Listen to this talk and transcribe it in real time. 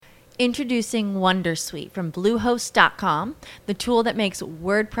Introducing Wondersuite from Bluehost.com, the tool that makes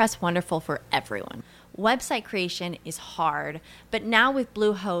WordPress wonderful for everyone. Website creation is hard, but now with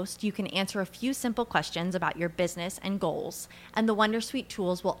Bluehost, you can answer a few simple questions about your business and goals, and the Wondersuite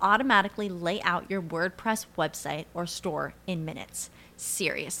tools will automatically lay out your WordPress website or store in minutes.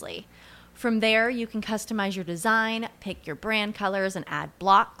 Seriously. From there, you can customize your design, pick your brand colors, and add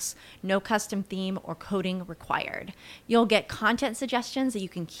blocks. No custom theme or coding required. You'll get content suggestions that you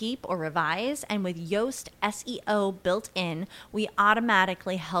can keep or revise, and with Yoast SEO built in, we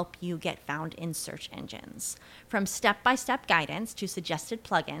automatically help you get found in search engines. From step-by-step guidance to suggested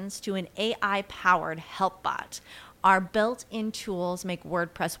plugins to an AI-powered help bot, our built-in tools make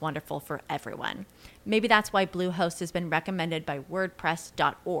WordPress wonderful for everyone. Maybe that's why Bluehost has been recommended by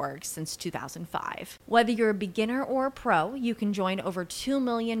WordPress.org since 2005. Whether you're a beginner or a pro, you can join over 2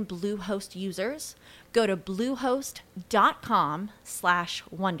 million Bluehost users. Go to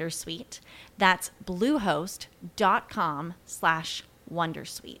bluehost.com/wondersuite. That's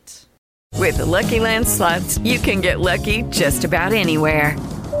bluehost.com/wondersuite. With the Lucky Land Slots, you can get lucky just about anywhere.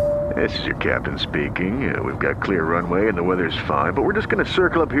 This is your captain speaking. We've got clear runway and the weather's fine, but we're just going to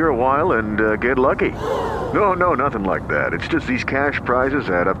circle up here a while and get lucky. No, nothing like that. It's just these cash prizes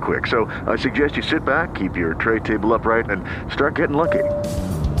add up quick. So I suggest you sit back, keep your tray table upright, and start getting lucky.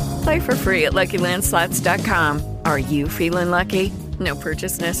 Play for free at LuckyLandSlots.com. Are you feeling lucky? No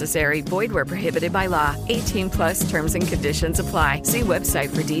purchase necessary. Void where prohibited by law. 18+ terms and conditions apply. See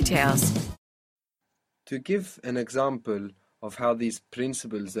website for details. To give an example of how these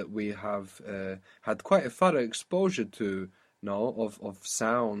principles that we have had quite a thorough exposure to now of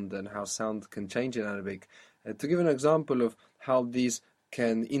sound and how sound can change in Arabic. To give an example of how these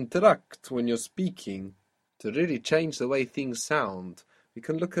can interact when you're speaking to really change the way things sound, we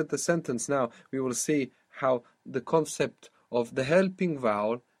can look at the sentence now. We will see how the concept of the helping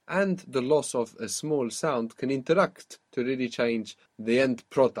vowel and the loss of a small sound can interact to really change the end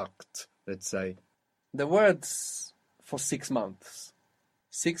product, let's say. The words for 6 months.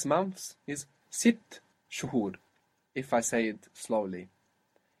 6 months is sit shuhur, if I say it slowly.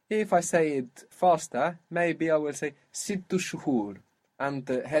 If I say it faster, maybe I will say sittu shuhur, and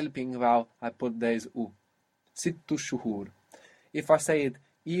the helping vowel I put there is u. Sittu shuhur. If I say it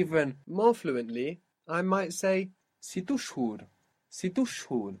even more fluently, I might say situshhur,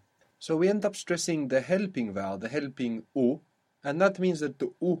 situshhur. So we end up stressing the helping vowel, the helping u, and that means that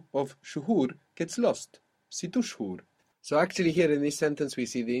the u of shuhur gets lost. Situshhur. So actually here in this sentence we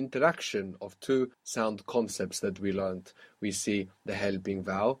see the interaction of two sound concepts that we learned. We see the helping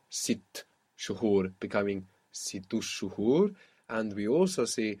vowel, sit, shuhur, becoming situshhur, and we also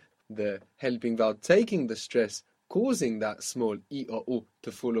see the helping vowel taking the stress, causing that small i or u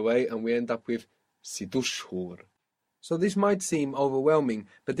to fall away, and we end up with situshhur. So this might seem overwhelming,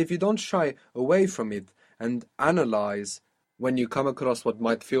 but if you don't shy away from it and analyze when you come across what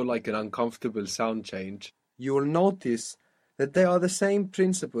might feel like an uncomfortable sound change, you will notice that they are the same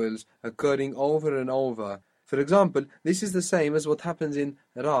principles occurring over and over. For example, this is the same as what happens in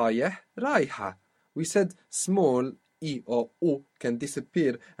rayah, rayha. We said small i or u can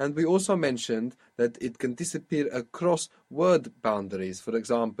disappear, and we also mentioned that it can disappear across word boundaries. For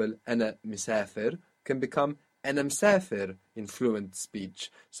example, ana misafir can become ana msafir in fluent speech.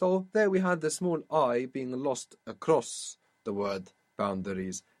 So there we had the small I being lost across the word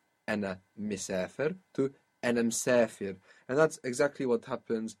boundaries. Ana misafir to ana msafir. And that's exactly what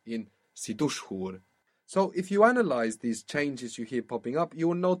happens in situshhur. So if you analyze these changes you hear popping up, you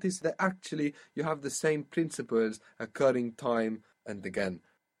will notice that actually you have the same principles occurring time and again.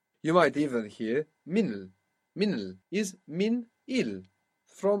 You might even hear minl. Minl is min il,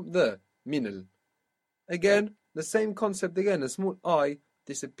 from the minl. Again, the same concept again, a small I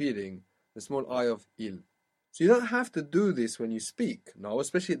disappearing, the small I of il. So you don't have to do this when you speak, no,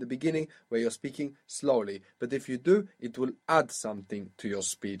 especially at the beginning where you're speaking slowly. But if you do, it will add something to your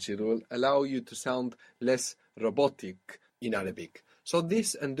speech. It will allow you to sound less robotic in Arabic. So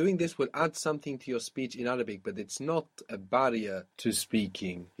this and doing this will add something to your speech in Arabic, but it's not a barrier to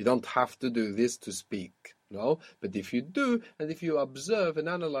speaking. You don't have to do this to speak. No, but if you do, and if you observe and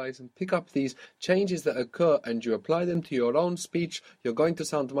analyze and pick up these changes that occur and you apply them to your own speech, you're going to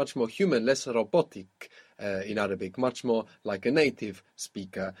sound much more human, less robotic in Arabic, much more like a native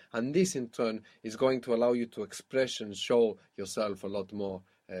speaker. And this in turn is going to allow you to express and show yourself a lot more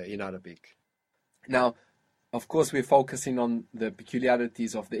in Arabic. Now, of course, we're focusing on the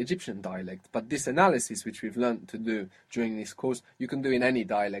peculiarities of the Egyptian dialect, but this analysis, which we've learned to do during this course, you can do in any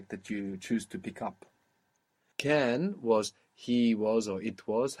dialect that you choose to pick up. Can was he was or it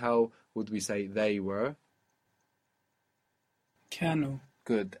was. How would we say they were? كانوا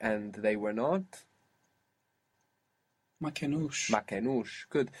Good. And they were not? ما كانوش. ما كانوش.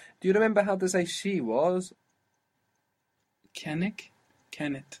 Good. Do you remember how to say she was? كانت.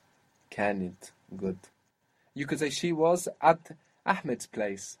 كانت. Good. You could say she was at Ahmed's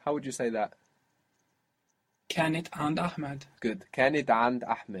place. How would you say that? كانت عند أحمد. Good. كانت عند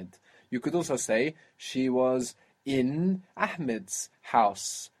أحمد. You could also say she was in Ahmed's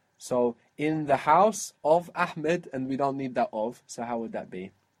house. So, in the house of Ahmed, and we don't need that of, so how would that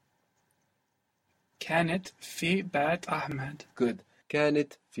be? كانت في بيت أحمد. Good.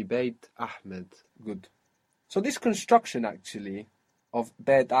 كانت في بيت أحمد. Good. So this construction actually of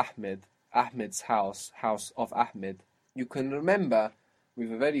Beit Ahmed, Ahmed's house, house of Ahmed, you can remember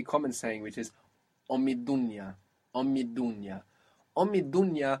with a very common saying which is Ommi Dunya. Ommi Dunya. Ommi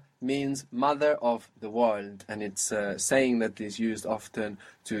Dunya means mother of the world, and it's a saying that is used often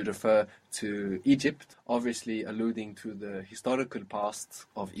to refer to Egypt, obviously alluding to the historical past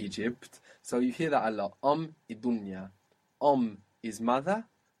of Egypt. So you hear that a lot. Dunya. Is mother,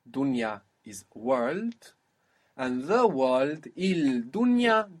 dunya is world, and the world, il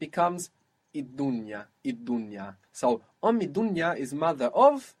dunya, becomes iddunya, iddunya. So dunya is mother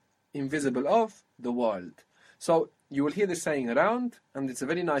of, invisible of, the world. So you will hear this saying around, and it's a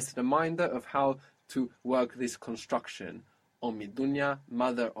very nice reminder of how to work this construction. Dunya,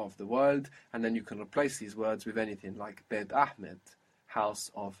 mother of the world, and then you can replace these words with anything like Beit Ahmed, house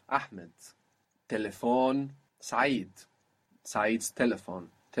of Ahmed. Telephone, Said. Said's telephone.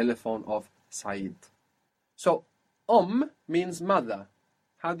 Telephone of Said. So, means mother.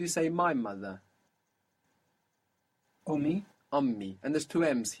 How do you say my mother? أمي. Ummi. And there's two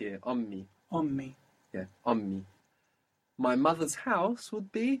M's here. Ummi. أمي. Yeah, Ummi. My mother's house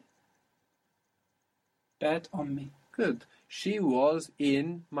would be? بيت أمي. Good. She was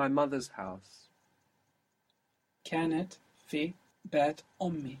in my mother's house. كانت في بيت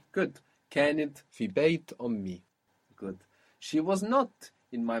أمي. Good. كانت في بيت أمي. Good. She was not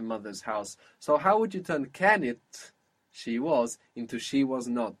in my mother's house. So how would you turn كانت, she was, into she was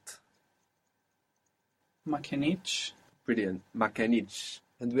not? ما كانتش. Brilliant. ما كانتش.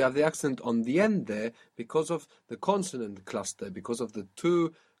 And we have the accent on the end there because of the consonant cluster, because of the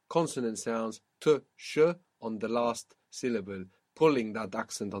two consonant sounds, t, sh, on the last syllable, pulling that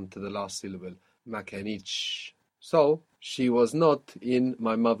accent onto the last syllable. ما كانتش. So, she was not in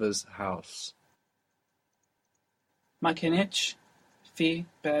my mother's house. ما كانتش في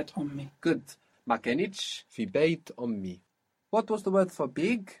بيت أمي. Good. ما كانتش في بيت أمي. What was the word for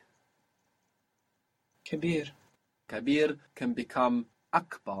big? كبير. Kabir can become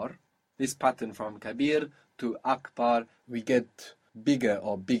Akbar. This pattern from Kabir to Akbar, we get bigger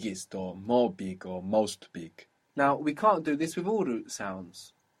or biggest or more big or most big. Now, we can't do this with all root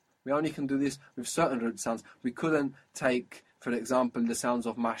sounds. We only can do this with certain root sounds. We couldn't take, for example, the sounds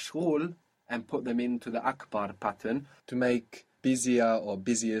of mashghul and put them into the Akbar pattern to make busier or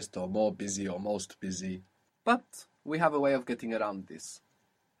busiest or more busy or most busy. But we have a way of getting around this.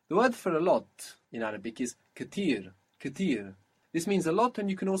 The word for a lot in Arabic is katir. Katir. This means a lot, and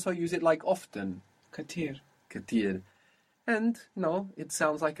you can also use it like often. كتير. Katir. And, no, it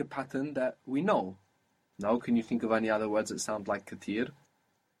sounds like a pattern that we know. Now, can you think of any other words that sound like katir?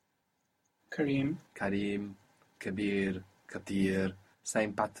 كريم. Karim, Kabir, Katir,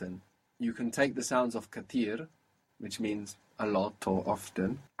 same pattern. You can take the sounds of katir, which means a lot or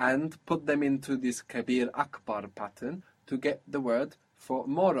often, and put them into this Kabir Akbar pattern to get the word for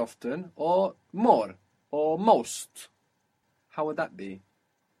more often or more or most. How would that be?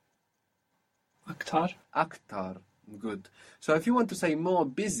 أكتر. Aktar. Good. So if you want to say more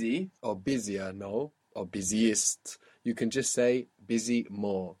busy, or busier, no, or busiest, you can just say busy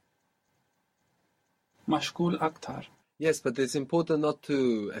more. مشغول أكتر. Yes, but it's important not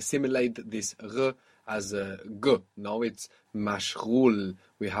to assimilate this r as a g. No, it's mashghul.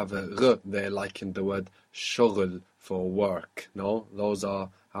 We have a r there, like in the word shughl for work. No, those are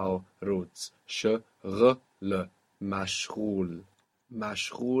our roots. Sh, r, l. Mashghul.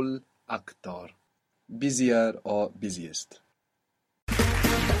 Mashghul aktar. Busier or busiest.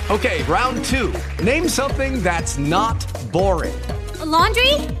 Okay, round two. Name something that's not boring. A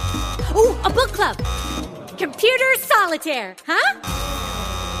laundry? Ooh, a book club. Computer solitaire,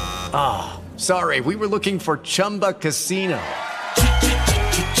 huh? Sorry, we were looking for Chumba Casino.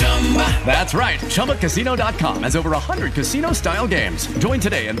 That's right. ChumbaCasino.com has over 100 casino-style games. Join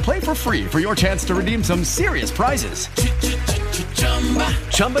today and play for free for your chance to redeem some serious prizes.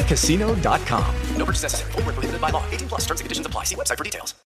 ChumbaCasino.com. No purchase necessary. Void where prohibited by law. 18+ terms and conditions apply. See website for details.